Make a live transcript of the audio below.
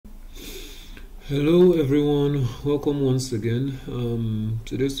Hello everyone, welcome once again.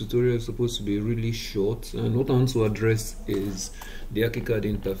 Today's tutorial is supposed to be really short, and what I want to address is the Archicad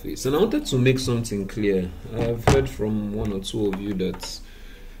interface. And I wanted to make something clear. I've heard from one or two of you that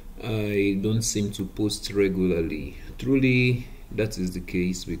I don't seem to post regularly. Truly, that is the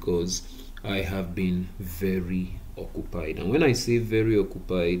case because I have been very occupied. And when I say very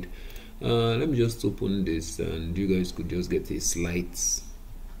occupied, let me just open this and you guys could just get a slight,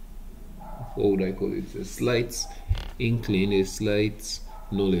 what would I call it, a slight inkling, a slight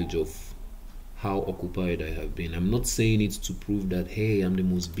knowledge of how occupied I have been. I'm not saying it to prove that, hey, I'm the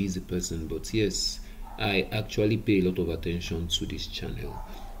most busy person, but yes, I actually pay a lot of attention to this channel.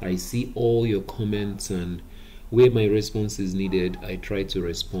 I see all your comments, and where my response is needed, I try to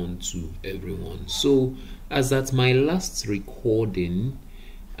respond to everyone. So as at my last recording,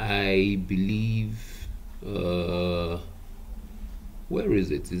 I believe where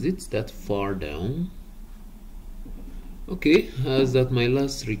is it? Is it that far down? Okay, as at my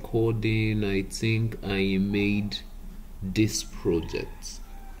last recording, I think I made this project,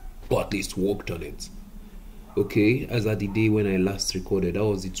 or at least worked on it. Okay, as at the day when I last recorded, that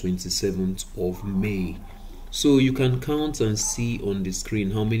was the 27th of May. So you can count and see on the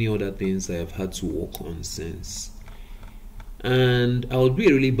screen how many other things I have had to work on since. And I would be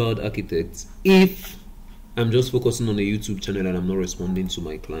a really bad architect if I'm just focusing on a YouTube channel and I'm not responding to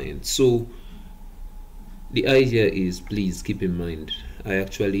my clients. So the idea is, please keep in mind, I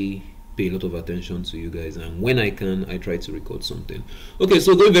actually pay a lot of attention to you guys, and when I can, I try to record something. Okay,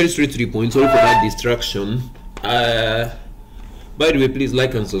 so going very straight to the point, sorry for that distraction. By the way, please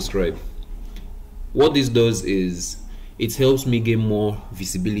like and subscribe. What this does is it helps me gain more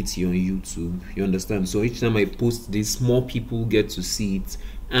visibility on YouTube, you understand? So each time I post this, more people get to see it.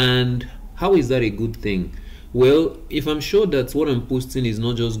 And how is that a good thing? Well, if I'm sure that what I'm posting is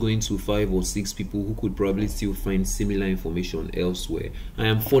not just going to 5 or 6 people who could probably still find similar information elsewhere, I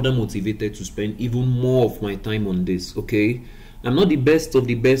am further motivated to spend even more of my time on this. Okay, I'm not the best of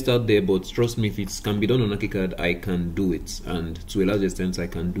the best out there, but trust me, if it can be done on Archicad, I can do it, and to a large extent I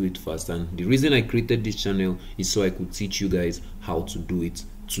can do it fast. And the reason I created this channel is so I could teach you guys how to do it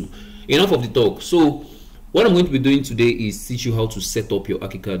too. Enough of the talk. So what I'm going to be doing today is teach you how to set up your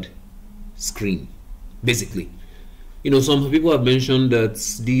Archicad screen. Basically, you know, some people have mentioned that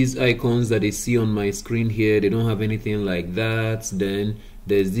these icons that they see on my screen here, they don't have anything like that. Then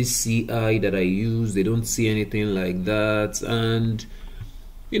there's this CI that I use, they don't see anything like that. And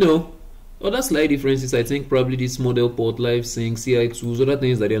you know, other slight differences, I think probably this model port, live sync, CI tools, other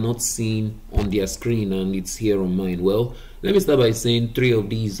things that they're not seeing on their screen and it's here on mine. Well, let me start by saying 3 of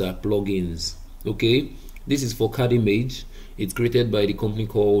these are plugins. Okay, this is for CAD image. It's created by the company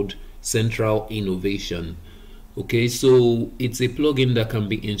called Central Innovation. Okay, so it's a plugin that can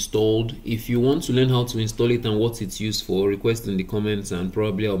be installed. If you want to learn how to install it and what it's used for, request in the comments and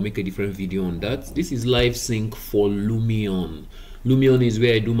probably I'll make a different video on that. This is live sync for Lumion. Lumion is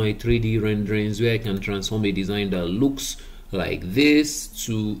where I do my 3D renderings, where I can transform a design that looks like this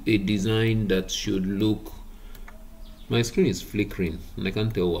to a design that should look... My screen is flickering and I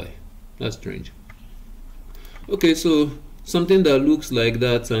can't tell why. That's strange. Okay, so something that looks like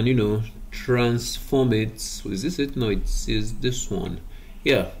that, and you know, transform it. Is this it? No, it is this one.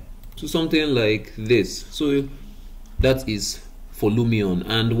 Yeah, to something like this. So that is for Lumion.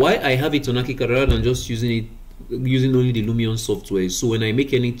 And why I have it on Archicad rather than just using only the Lumion software, so when I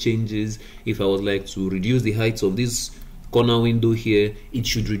make any changes, if I was like to reduce the height of this corner window here, it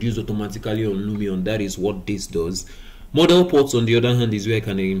should reduce automatically on Lumion. That is what this does. Model ports, on the other hand, is where I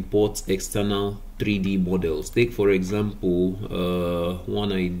can import external 3D models. Take for example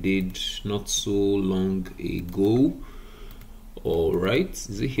one I did not so long ago. All right,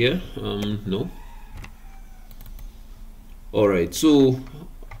 is it here? No. All right, so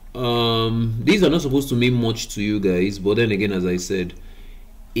these are not supposed to mean much to you guys, but then again, as I said,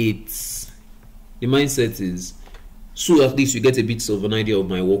 it's the mindset is so at least you get a bit of an idea of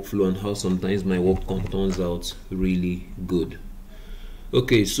my workflow and how sometimes my work turns out really good.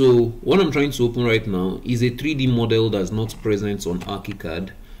 Okay, so what I'm trying to open right now is a 3D model that's not present on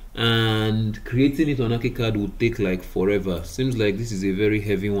Archicad, and creating it on Archicad would take like forever. Seems like this is a very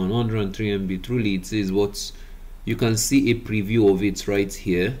heavy one, 103 MB. Truly it is. What you can see a preview of it right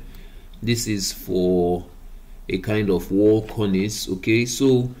here. This is for a kind of wall cornice. Okay,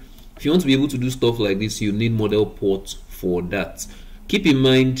 so if you want to be able to do stuff like this, you need model port for that. Keep in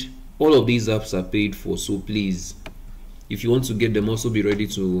mind, all of these apps are paid for, so please, if you want to get them, also be ready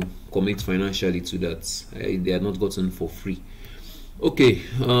to commit financially to that. They are not gotten for free. Okay,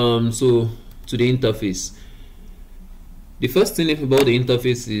 so to the interface. The first thing about the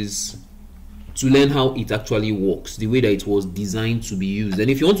interface is to learn how it actually works, the way that it was designed to be used. And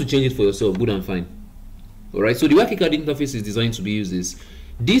if you want to change it for yourself, good and fine. Alright, so the way Archicad interface is designed to be used is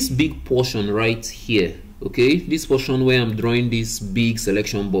this big portion right here. Okay, this portion where I'm drawing this big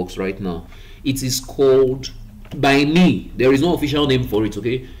selection box right now, it is called, by me, there is no official name for it,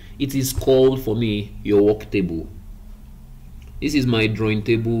 okay? It is called, for me, your work table. This is my drawing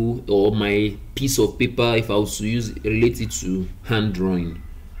table, or my piece of paper if I was to relate it to hand drawing,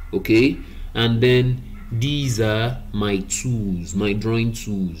 okay? And then these are my tools, my drawing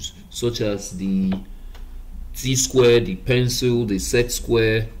tools, such as the T-square, the pencil, the set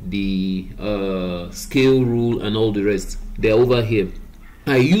square, the scale rule, and all the rest. They're over here.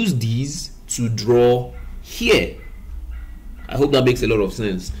 I use these to draw here. I hope that makes a lot of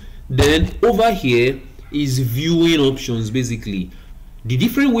sense. Then over here is viewing options. Basically, the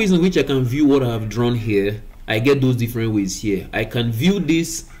different ways in which I can view what I have drawn here, I get those different ways here. I can view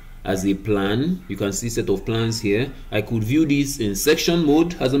this as a plan. You can see set of plans here. I could view this in section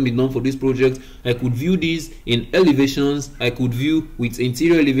mode, hasn't been done for this project. I could view this in elevations. I could view with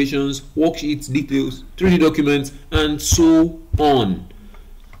interior elevations, worksheets, details, 3D documents, and so on.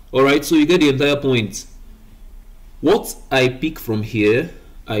 Alright, so you get the entire point. What I pick from here,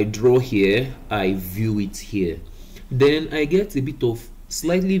 I draw here, I view it here. Then I get a bit of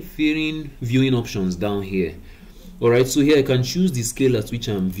slightly varying viewing options down here. Alright, so here I can choose the scale at which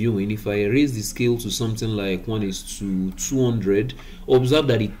I'm viewing. If I raise the scale to something like 1:200, observe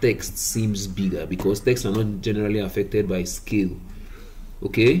that the text seems bigger because texts are not generally affected by scale.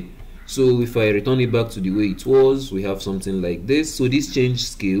 Okay, so if I return it back to the way it was, we have something like this. So this changed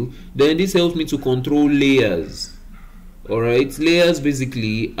scale. Then this helps me to control layers. Alright, layers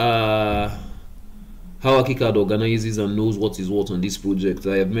basically are how Archicad organizes and knows what is what on this project.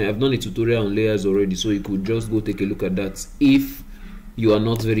 I've done a tutorial on layers already, so you could just go take a look at that if you are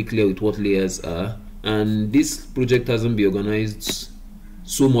not very clear with what layers are. And this project hasn't been organized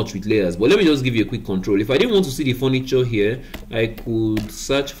so much with layers, but let me just give you a quick control. If I didn't want to see the furniture here, I could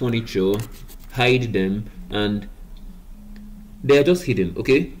search furniture, hide them, and they are just hidden.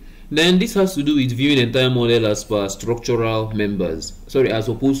 Okay, then this has to do with viewing entire model as per structural members, as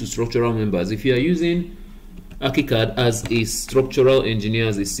opposed to structural members. If you are using Archicad as a structural engineer,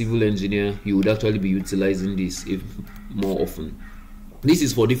 as a civil engineer, you would actually be utilizing this more often. This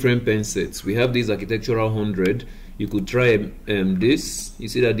is for different pen sets. We have this architectural 100. You could try this. You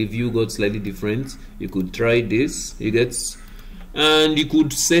see that the view got slightly different. You could try this. And you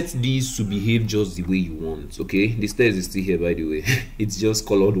could set these to behave just the way you want. Okay, the stairs is still here, by the way. It's just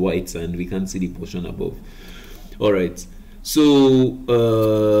colored white and we can't see the portion above. All right, so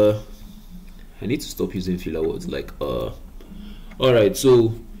I need to stop using filler words like all right,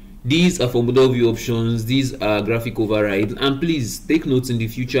 so these are for model view options. These are graphic overrides. And please take notes, in the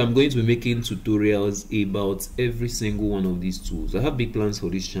future I'm going to be making tutorials about every single one of these tools. I have big plans for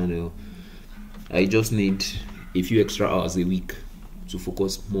this channel. I just need a few extra hours a week to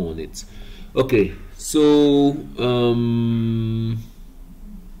focus more on it. Okay, so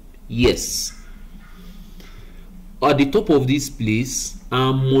yes, at the top of this place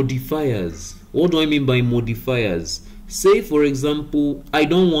are modifiers. What do I mean by modifiers? Say for example, I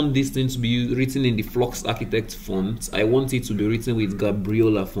don't want this thing to be written in the Flux Architect font. I want it to be written with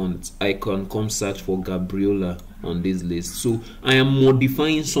Gabriola font. I can come search for Gabriola on this list. So I am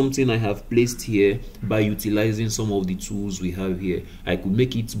modifying something I have placed here by utilizing some of the tools we have here. I could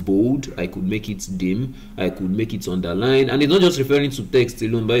make it bold, I could make it dim, I could make it underline, and it's not just referring to text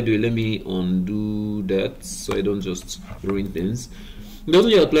alone. By the way, let me undo that so I don't just ruin things. It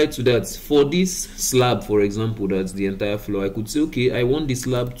doesn't apply to that. For this slab, for example, that's the entire floor, I could say, okay, I want the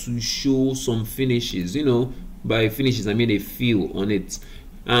slab to show some finishes. You know, by finishes I mean a feel on it.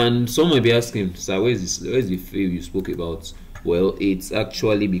 And some might be asking, sir, where's the feel you spoke about? Well, it's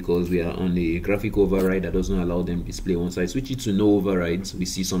actually because we are on a graphic override that doesn't allow them to display. Once I switch it to no overrides, we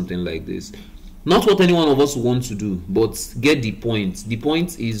see something like this. Not what any one of us want to do, but get the point. The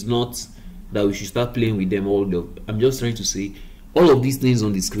point is not that we should start playing with them all. I'm just trying to say all of these things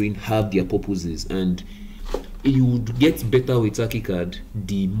on the screen have their purposes, and you would get better with Archicad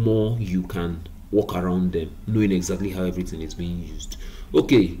the more you can walk around them, knowing exactly how everything is being used.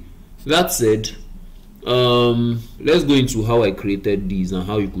 Okay, that said, let's go into how I created these and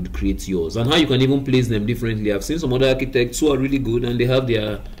how you could create yours and how you can even place them differently. I've seen some other architects who are really good and they have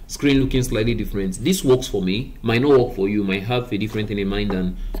their screen looking slightly different. This works for me, might not work for you, might have a different thing in mind,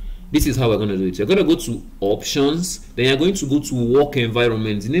 and this is how we're going to do it. You're going to go to options, then you're going to go to work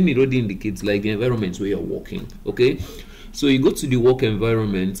environment. The name already indicates like the environment where you're working. Okay, so you go to the work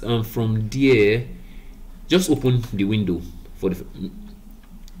environment, and from there just open the window for the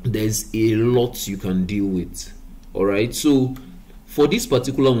there's a lot you can deal with. All right, so for this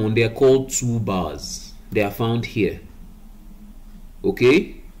particular one, they are called toolbars. They are found here.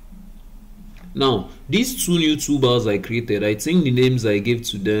 Okay, now these two new toolbars I created, I think the names I gave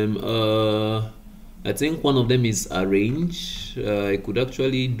to them, I think one of them is arrange. I could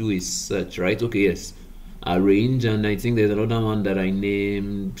actually do a search, right? Okay, yes, arrange. And I think there's another one that I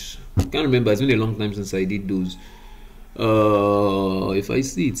named, I can't remember, it's been a long time since I did those. If I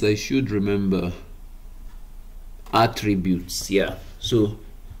see it, I should remember. Attributes, yeah. So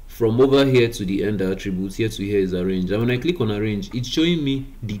from over here to the end, attributes, here to here is arrange. And when I click on arrange, it's showing me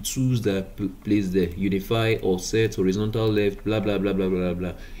the tools that are placed there: unify, offset, horizontal left, blah blah blah blah blah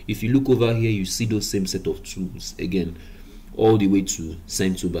blah. If you look over here, you see those same set of tools again, all the way to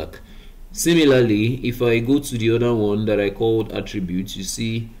send to back. Similarly, if I go to the other one that I called attributes, you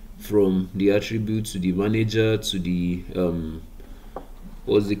see from the attribute to the manager to the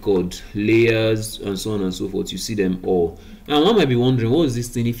what's it called, layers, and so on and so forth. You see them all. Now one might be wondering, what is this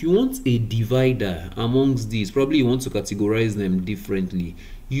thing? If you want a divider amongst these, probably you want to categorize them differently,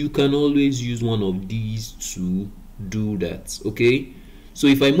 you can always use one of these to do that. Okay, so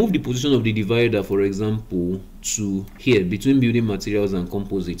if I move the position of the divider, for example, to here between building materials and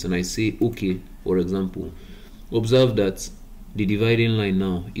composites, and I say okay, for example, observe that the dividing line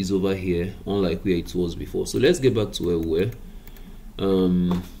now is over here, unlike where it was before. So let's get back to where we were.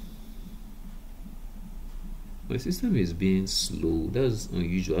 My system is being slow. That's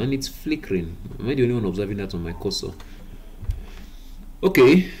unusual, and it's flickering. Am I the only one observing that on my cursor?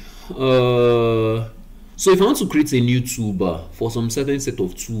 Okay, so if I want to create a new toolbar for some certain set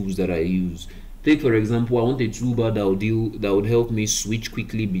of tools that I use, take for example, I want a toolbar that would help me switch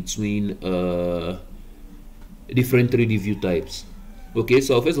quickly between different 3D view types. Okay,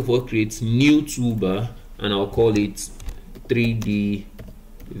 so I'll first of all create new toolbar, and I'll call it 3D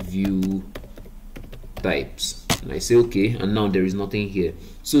view types, and I say okay, and now there is nothing here.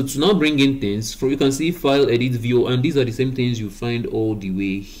 So to now bring in things, you can see file, edit, view, and these are the same things you find all the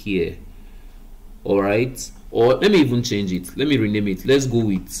way here. All right, or let me even change it, let me rename it. Let's go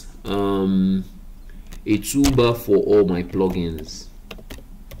with a toolbar for all my plugins.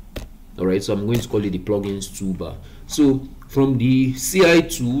 All right, so I'm going to call it the plugins toolbar. So from the CI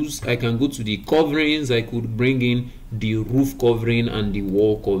tools, I can go to the coverings. I could bring in the roof covering and the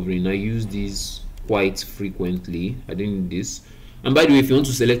wall covering. I use these quite frequently. I didn't need this. And by the way, if you want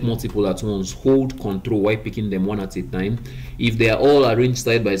to select multiple at once, hold Control while picking them one at a time. If they are all arranged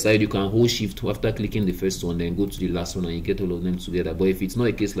side by side, you can hold Shift after clicking the first one, then go to the last one, and you get all of them together. But if it's not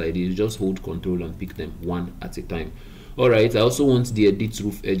a case like this, just hold Control and pick them one at a time. All right, I also want the edit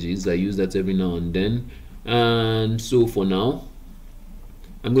roof edges. I use that every now and then. And so for now,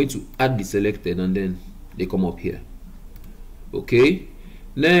 I'm going to add the selected, and then they come up here. Okay,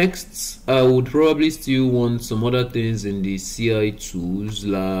 next I would probably still want some other things in the CI tools,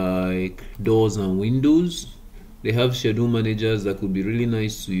 like doors and windows. They have schedule managers that could be really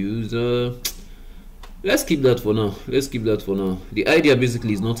nice to use. Let's keep that for now. Let's keep that for now. The idea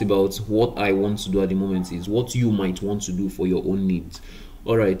basically is not about what I want to do at the moment, is what you might want to do for your own needs.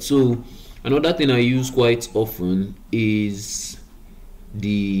 All right, so another thing I use quite often is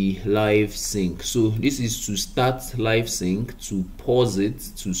the live sync. So this is to start live sync, to pause it,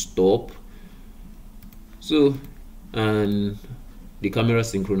 to stop. So, and the camera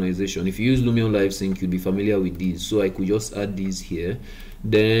synchronization. If you use Lumion live sync, you'll be familiar with these. So I could just add these here.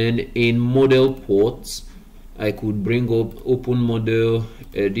 Then in model ports, I could bring up open model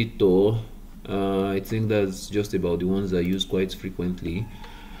editor. I think that's just about the ones I use quite frequently.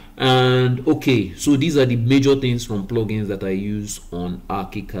 And okay, so these are the major things from plugins that I use on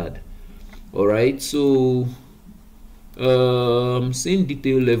Archicad. All right, so same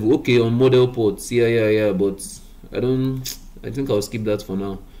detail level. Okay, on model ports, yeah, but I think I'll skip that for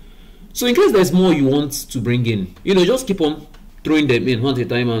now. So in case there's more you want to bring in, just keep on throwing them in one at a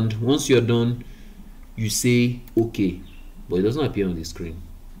time, and once you're done, you say okay. But it doesn't appear on the screen.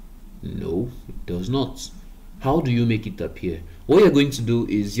 No, it does not. How do you make it appear? What you're going to do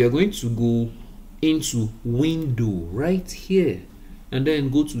is you're going to go into window right here, and then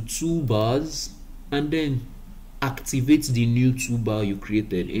go to toolbars, and then activate the new toolbar you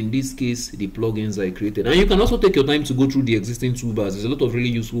created. In this case, the plugins I created. And you can also take your time to go through the existing toolbars. There's a lot of really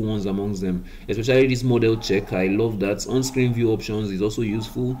useful ones amongst them, especially this model check. I love that. On-screen view options is also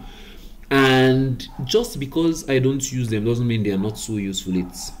useful. And just because I don't use them doesn't mean they are not so useful.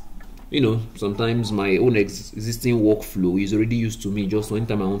 It's, sometimes my own existing workflow is already used to me. Just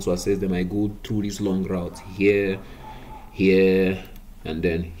anytime I want to access them, I go through this long route here, and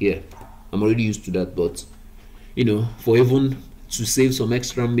then here. I'm already used to that, but for even to save some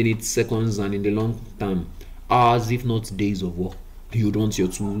extra minutes, seconds, and in the long term, hours, if not days of work. You don't want your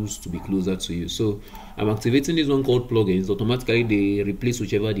tools to be closer to you. So I'm activating this one called plugins. Automatically they replace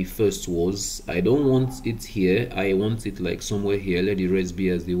whichever the first was. I don't want it here, I want it like somewhere here. Let the rest be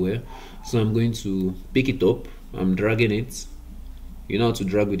as they were. So I'm going to pick it up. I'm dragging it. You know how to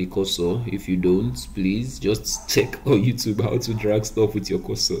drag with the cursor. If you don't, please just check on YouTube how to drag stuff with your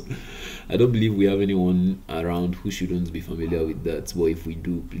cursor. I don't believe we have anyone around who shouldn't be familiar with that, but if we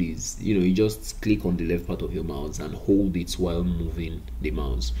do, please, you just click on the left part of your mouse and hold it while moving the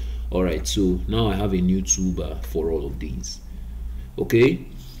mouse. Alright, so now I have a new toolbar for all of these. Okay,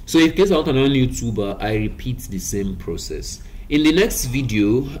 so in case I want another new toolbar, I repeat the same process. In the next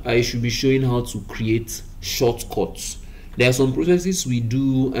video, I should be showing how to create shortcuts. There are some processes we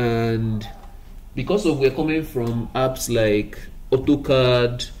do, and because of we're coming from apps like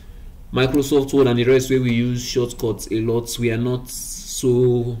AutoCAD, Microsoft Word, and the rest where we use shortcuts a lot, we are not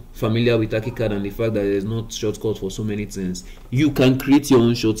so familiar with Archicad and the fact that there's not shortcuts for so many things. You can create your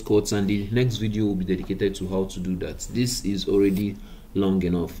own shortcuts, and the next video will be dedicated to how to do that. This is already long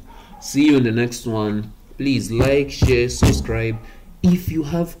enough. See you in the next one. Please like, share, subscribe. If you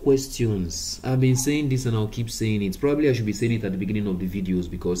have questions, I've been saying this and I'll keep saying it. Probably I should be saying it at the beginning of the videos,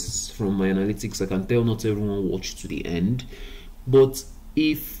 because from my analytics I can tell not everyone watched to the end. But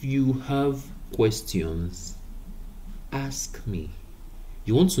if you have questions, ask me.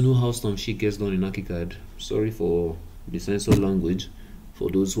 You want to know how some shit gets done in Archicad? Sorry for the censored language for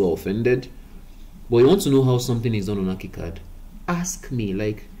those who are offended, but you want to know how something is done on Archicad? Ask me.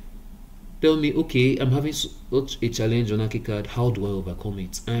 Like, tell me, okay, I'm having such a challenge on Archicad, how do I overcome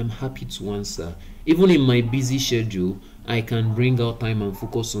it? I am happy to answer. Even in my busy schedule, I can bring out time and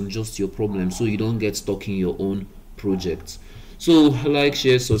focus on just your problem, so you don't get stuck in your own project. So like,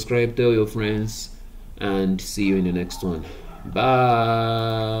 share, subscribe, tell your friends, and see you in the next one.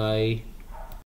 Bye.